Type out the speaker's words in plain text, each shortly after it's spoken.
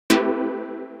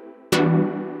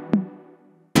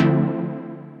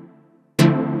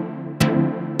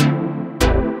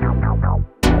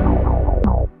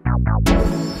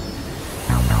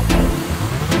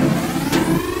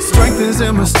is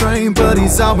in restraint, but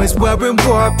he's always wearing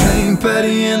Warpaint.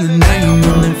 Petty in the name,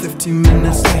 running 15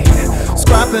 minutes late.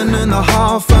 Scrapping in the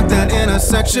hall, fuck that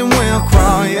intersection, we'll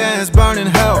crawl. Yeah, it's burning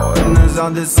hell, and there's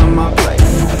all this on my plate.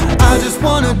 I just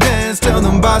wanna dance till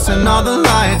them bars and all the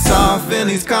lights off. And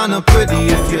he's kinda pretty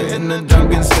if you're in a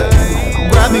drunken state.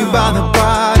 Grab me by the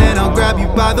pride and I'll grab you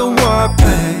by the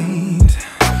Warpaint.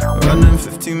 Running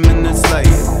 15 minutes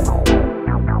late.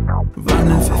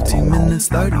 Running 15 minutes,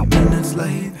 30 minutes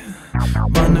late.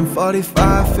 Running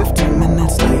 45, 15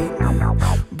 minutes late.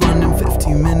 Running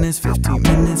 15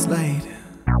 minutes late.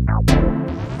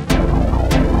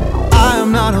 I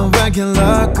am not a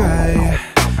regular guy.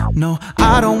 No,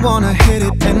 I don't wanna hit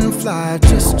it and fly,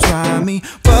 just try me.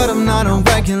 But I'm not a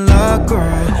regular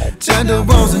girl. Gender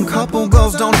roles and couple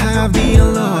goals don't have the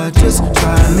allure, just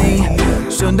try me.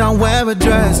 Should I wear a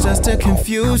dress just to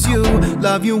confuse you?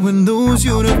 Love you and lose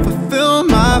you to fulfill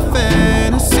my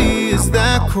fantasy? Is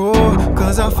that cruel?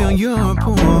 Cause I feel you're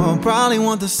poor, probably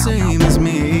want the same as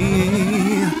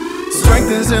me.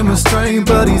 Strength is in restraint,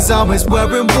 but he's always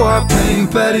wearing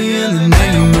Warpaint. Petty in the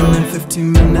name, running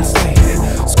 15 minutes late.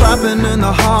 Scrapping in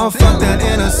the hall, fuck that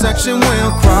intersection,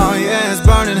 we'll crawl. Yeah, it's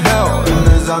burning hell, and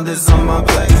there's all this on my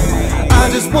plate. I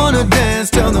just wanna dance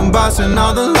till them bars and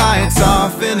all the lights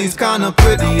off. And he's kinda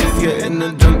pretty if you're in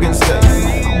a drunken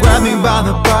state. Grab me by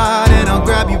the pride and I'll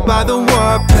grab you by the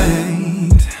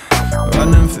Warpaint.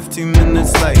 Running 15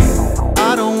 minutes late.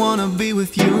 I don't wanna be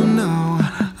with you, no.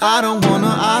 I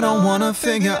don't wanna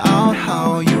figure out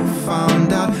how you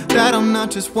found out that I'm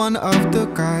not just one of the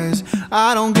guys.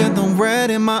 I don't get the red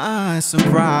in my eyes,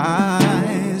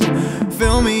 surprise.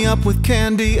 Fill me up with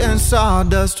candy and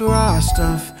sawdust, raw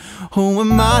stuff. Who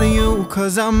am I to you?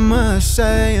 Cause I must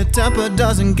say your temper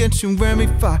doesn't get you very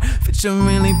far. Fit your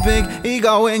really big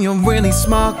ego in your really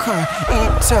small car.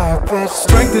 Eat up, bitch.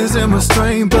 Strength is in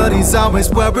restraint, but he's always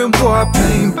wearing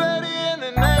Warpaint.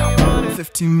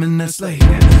 15 minutes late.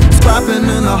 Scrapping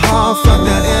in the hall, fuck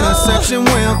that intersection,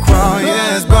 we'll crawl.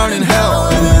 Yeah, it's burning hell,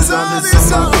 and there's all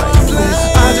this on my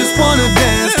plate. I just wanna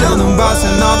dance till them bars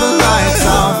and all the lights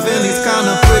off. And he's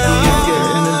kinda pretty if you're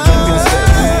in a drunken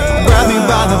state. Grab me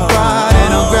by the pride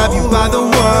and I'll grab you by the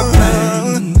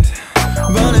Warpaint.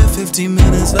 Running 15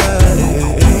 minutes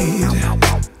late.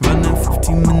 Running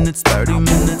 15 minutes, 30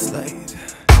 minutes late.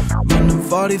 Running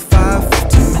 45,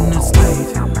 15 minutes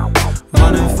late.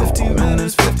 Running 15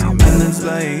 minutes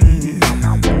late.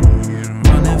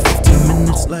 Running 15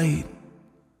 minutes late.